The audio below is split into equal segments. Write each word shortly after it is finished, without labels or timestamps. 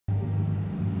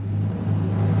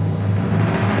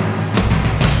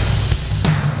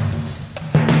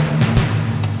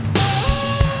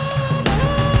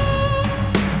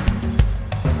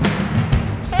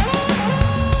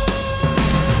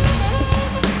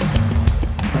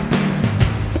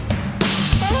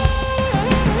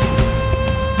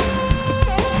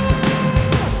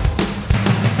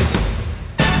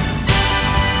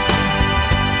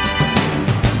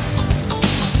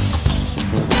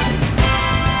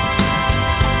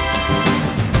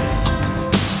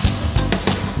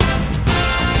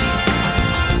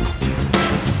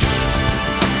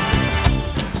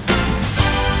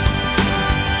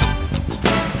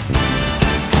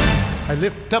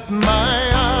lift up my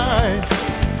eyes,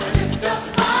 I lift up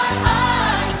my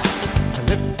eyes, I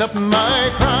lift up my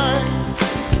cry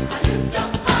I lift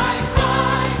up my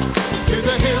cry to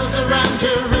the hills around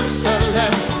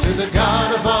Jerusalem, to the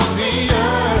God of all the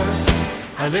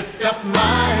earth. I lift up my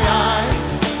eyes,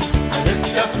 I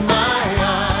lift up my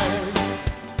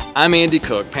eyes. I'm Andy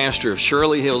Cook, pastor of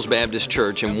Shirley Hills Baptist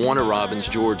Church in Warner Robins,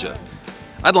 Georgia.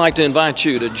 I'd like to invite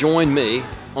you to join me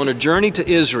on a journey to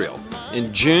Israel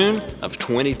in June of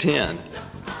 2010.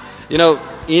 You know,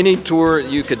 any tour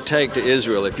you could take to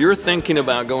Israel, if you're thinking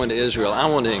about going to Israel, I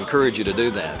want to encourage you to do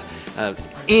that.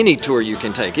 Any tour you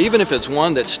can take, even if it's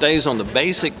one that stays on the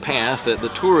basic path that the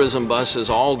tourism buses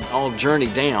all journey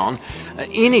down,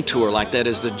 any tour like that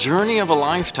is the journey of a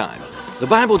lifetime. The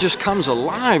Bible just comes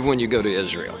alive when you go to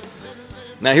Israel.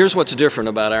 Now here's what's different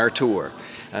about our tour.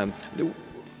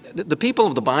 The people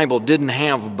of the Bible didn't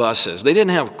have buses. They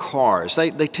didn't have cars.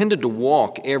 They tended to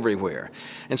walk everywhere.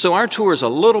 And so our tour is a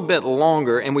little bit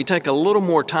longer, and we take a little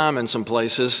more time in some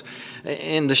places.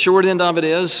 And the short end of it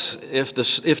is, if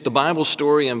the Bible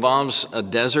story involves a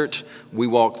desert, we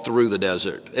walk through the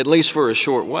desert, at least for a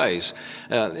short ways.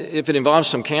 If it involves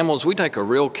some camels, we take a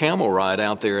real camel ride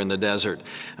out there in the desert.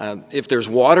 If there's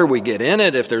water, we get in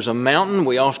it. If there's a mountain,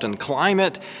 we often climb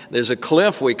it. There's a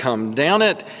cliff, we come down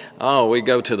it. Oh, we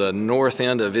go to the north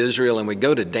end of Israel and we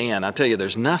go to Dan. I tell you,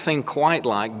 there's nothing quite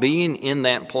like being in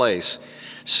that place.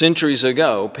 Centuries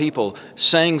ago, people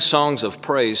sang songs of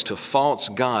praise to false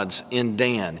gods in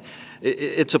Dan.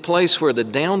 It's a place where the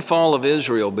downfall of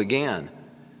Israel began.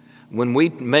 When we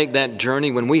make that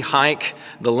journey, when we hike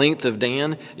the length of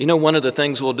Dan, you know, one of the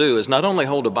things we'll do is not only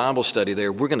hold a Bible study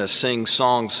there, we're going to sing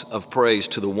songs of praise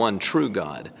to the one true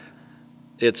God.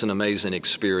 It's an amazing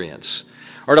experience.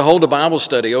 Or to hold a Bible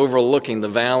study overlooking the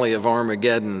valley of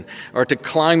Armageddon, or to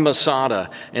climb Masada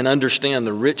and understand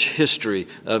the rich history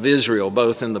of Israel,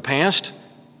 both in the past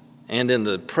and in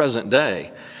the present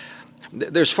day.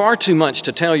 There's far too much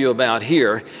to tell you about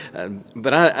here,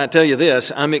 but I tell you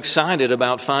this, I'm excited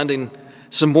about finding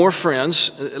some more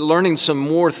friends, learning some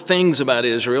more things about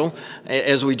Israel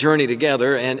as we journey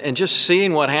together, and just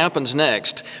seeing what happens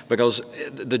next, because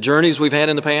the journeys we've had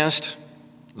in the past,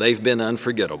 they've been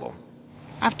unforgettable.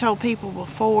 I've told people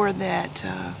before that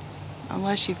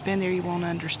unless you've been there, you won't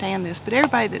understand this, but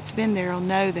everybody that's been there will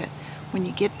know that when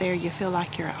you get there, you feel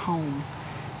like you're at home.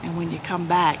 And when you come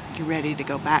back, you're ready to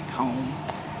go back home.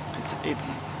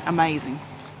 It's amazing.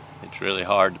 It's really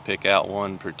hard to pick out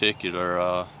one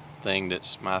particular thing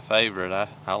that's my favorite.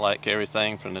 I like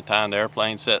everything from the time the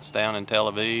airplane sets down in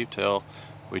Tel Aviv till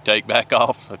we take back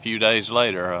off a few days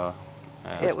later.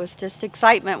 It was just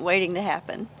excitement waiting to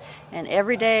happen. And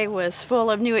every day was full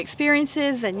of new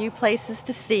experiences and new places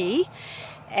to see.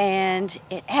 And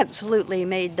it absolutely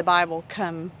made the Bible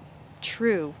come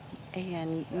true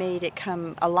and made it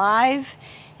come alive.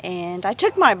 And I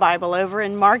took my Bible over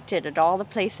and marked it at all the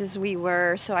places we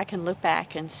were so I can look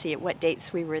back and see at what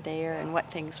dates we were there and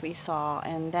what things we saw.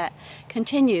 And that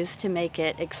continues to make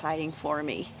it exciting for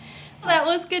me. That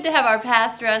was good to have our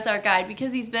pastor as our guide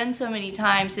because he's been so many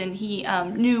times and he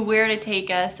knew where to take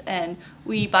us, and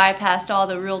we bypassed all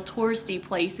the real touristy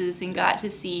places and got to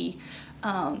see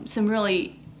some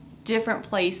really different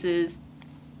places.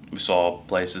 We saw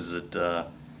places that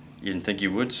you didn't think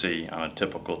you would see on a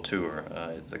typical tour.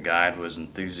 The guide was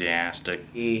enthusiastic.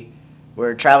 We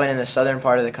were traveling in the southern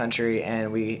part of the country,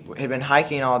 and we had been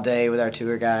hiking all day with our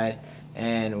tour guide,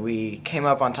 and we came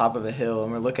up on top of a hill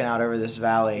and we're looking out over this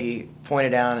valley. He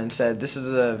pointed down and said, "This is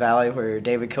the valley where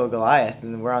David killed Goliath,"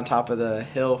 and we're on top of the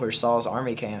hill where Saul's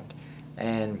army camped.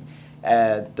 And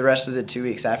the rest of the 2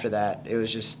 weeks after that, it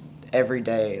was just every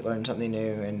day learn something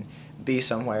new and be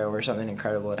somewhere where something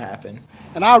incredible had happened.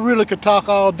 And I really could talk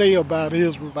all day about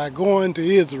Israel by going to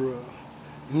Israel.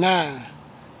 Now,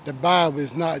 the Bible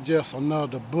is not just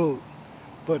another book,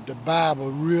 but the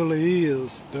Bible really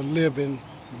is the living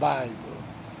Bible,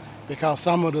 because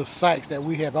some of the sites that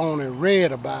we have only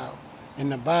read about in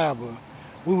the Bible,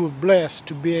 we were blessed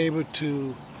to be able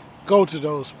to go to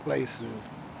those places.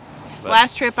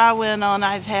 Last trip I went on,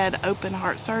 I'd had open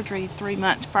heart surgery 3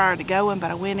 months prior to going,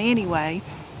 but I went anyway.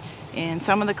 And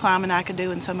some of the climbing I could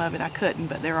do and some of it I couldn't,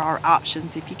 but there are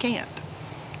options if you can't.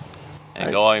 And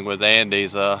going with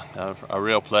Andy's a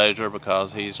real pleasure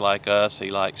because he's like us. He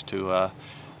likes to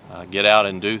get out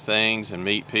and do things and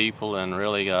meet people and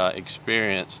really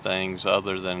experience things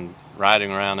other than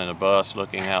riding around in a bus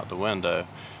looking out the window.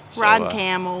 Riding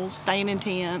camels, staying in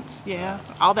tents, yeah,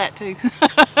 all that too.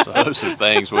 So those are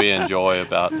things we enjoy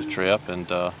about the trip, and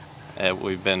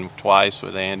we've been twice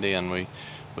with Andy, and we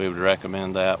would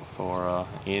recommend that for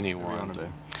anyone.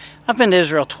 I've been to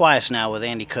Israel twice now with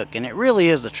Andy Cook, and it really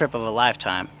is the trip of a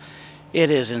lifetime. It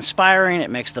is inspiring. It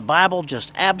makes the Bible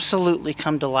just absolutely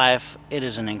come to life. It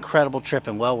is an incredible trip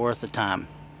and well worth the time.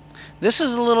 This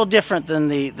is a little different than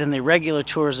the regular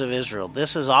tours of Israel.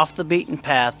 This is off the beaten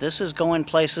path. This is going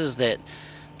places that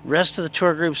rest of the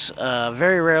tour groups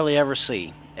very rarely ever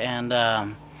see.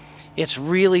 And it's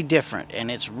really different,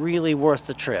 and it's really worth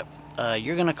the trip.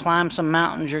 You're going to climb some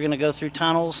mountains. You're going to go through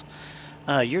tunnels.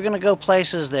 You're going to go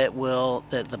places that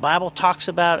the Bible talks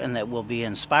about and that will be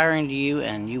inspiring to you,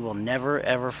 and you will never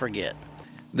ever forget.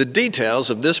 The details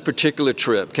of this particular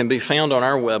trip can be found on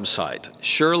our website,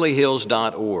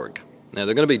 shirleyhills.org. Now,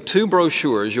 there are going to be 2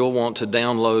 brochures you'll want to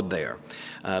download there.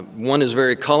 One is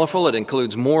very colorful. It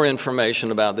includes more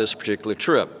information about this particular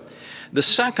trip. The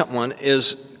second one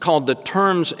is called the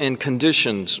Terms and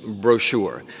Conditions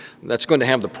brochure. That's going to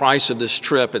have the price of this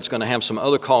trip. It's going to have some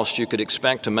other costs you could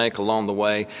expect to make along the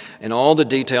way, and all the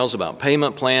details about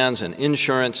payment plans and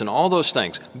insurance and all those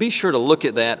things. Be sure to look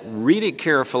at that, read it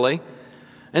carefully,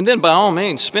 and then by all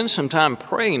means, spend some time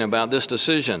praying about this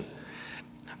decision.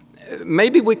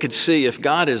 Maybe we could see if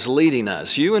God is leading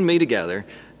us, you and me together,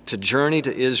 to journey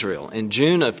to Israel in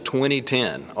June of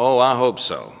 2010. Oh, I hope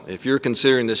so. If you're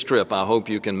considering this trip, I hope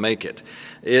you can make it.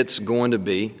 It's going to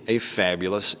be a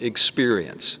fabulous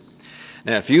experience.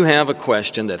 Now, if you have a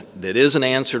question that isn't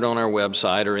answered on our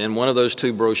website or in one of those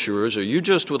 2 brochures, or you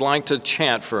just would like to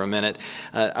chat for a minute,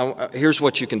 here's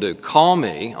what you can do. Call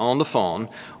me on the phone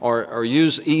or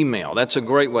use email. That's a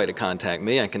great way to contact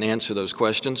me. I can answer those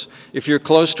questions. If you're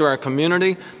close to our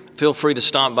community, feel free to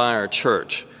stop by our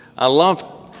church. I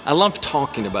love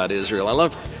talking about Israel. I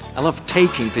love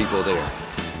taking people there.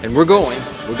 And we're going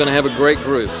to have a great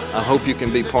group. I hope you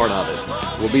can be part of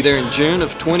it. We'll be there in June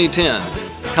of 2010.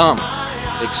 Come,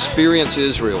 experience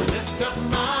Israel.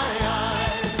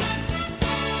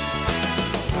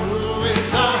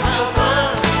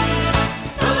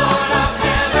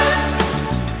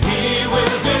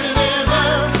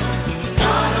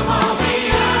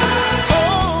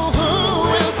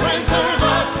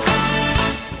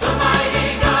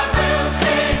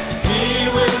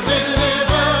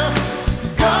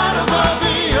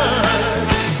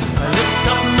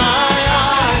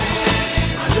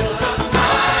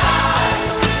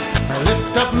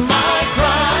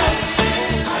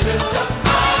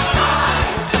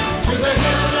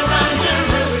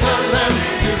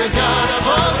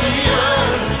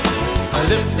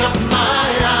 Lift up my